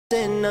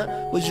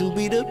sinner? Would you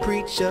be the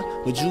preacher?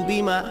 Would you be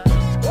my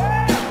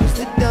what's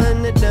the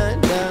done?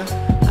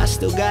 I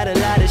still got a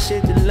lot of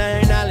shit to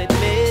learn, I'll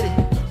admit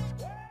it.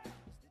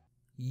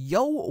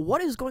 Yo,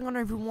 what is going on,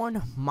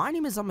 everyone? My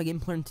name is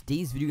ImaGamePlayer. In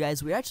today's video,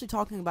 guys, we're actually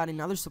talking about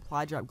another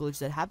supply drop glitch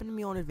that happened to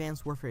me on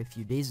Advanced Warfare a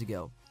few days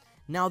ago.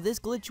 Now, this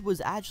glitch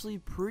was actually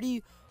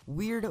pretty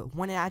weird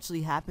when it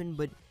actually happened,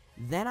 but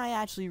then I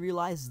actually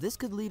realized this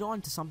could lead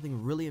on to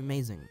something really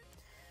amazing.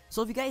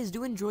 So if you guys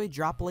do enjoy,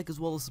 drop a like as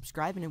well as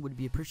subscribe, and it would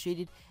be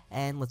appreciated.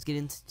 And let's get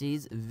into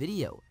today's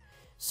video.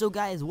 So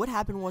guys, what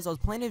happened was I was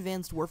playing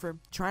Advanced Warfare,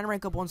 trying to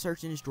rank up on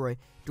Search and Destroy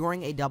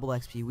during a double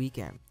XP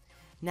weekend.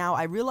 Now,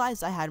 I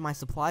realized I had my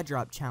supply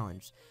drop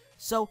challenge,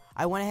 so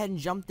I went ahead and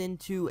jumped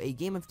into a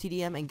game of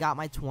TDM and got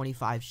my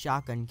 25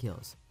 shotgun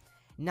kills.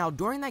 Now,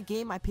 during that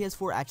game, my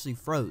PS4 actually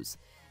froze.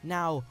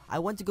 Now, I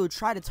went to go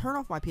try to turn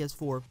off my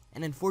PS4,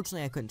 and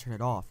unfortunately, I couldn't turn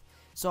it off.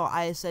 So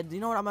I said, you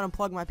know what, I'm going to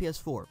unplug my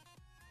PS4.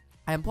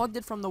 I unplugged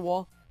it from the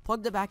wall,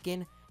 plugged it back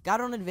in, got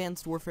on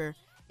Advanced Warfare,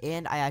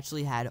 and I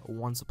actually had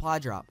one supply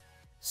drop.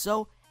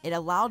 So, it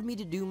allowed me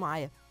to do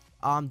my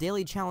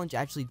daily challenge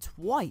actually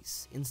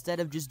twice instead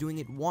of just doing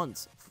it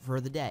once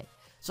for the day.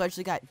 So I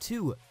actually got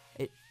two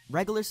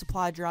regular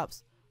supply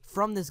drops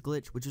from this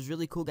glitch, which was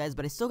really cool, guys,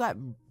 but I still got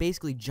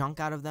basically junk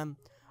out of them.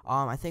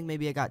 I think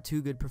maybe I got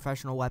 2 good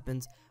professional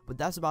weapons, but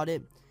that's about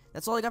it.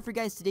 That's all I got for you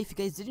guys today. If you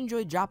guys did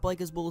enjoy, drop a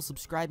like as well as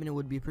subscribe, and it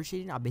would be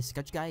appreciated. I'll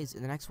basically catch you guys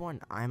in the next one.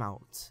 I'm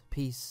out.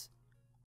 Peace.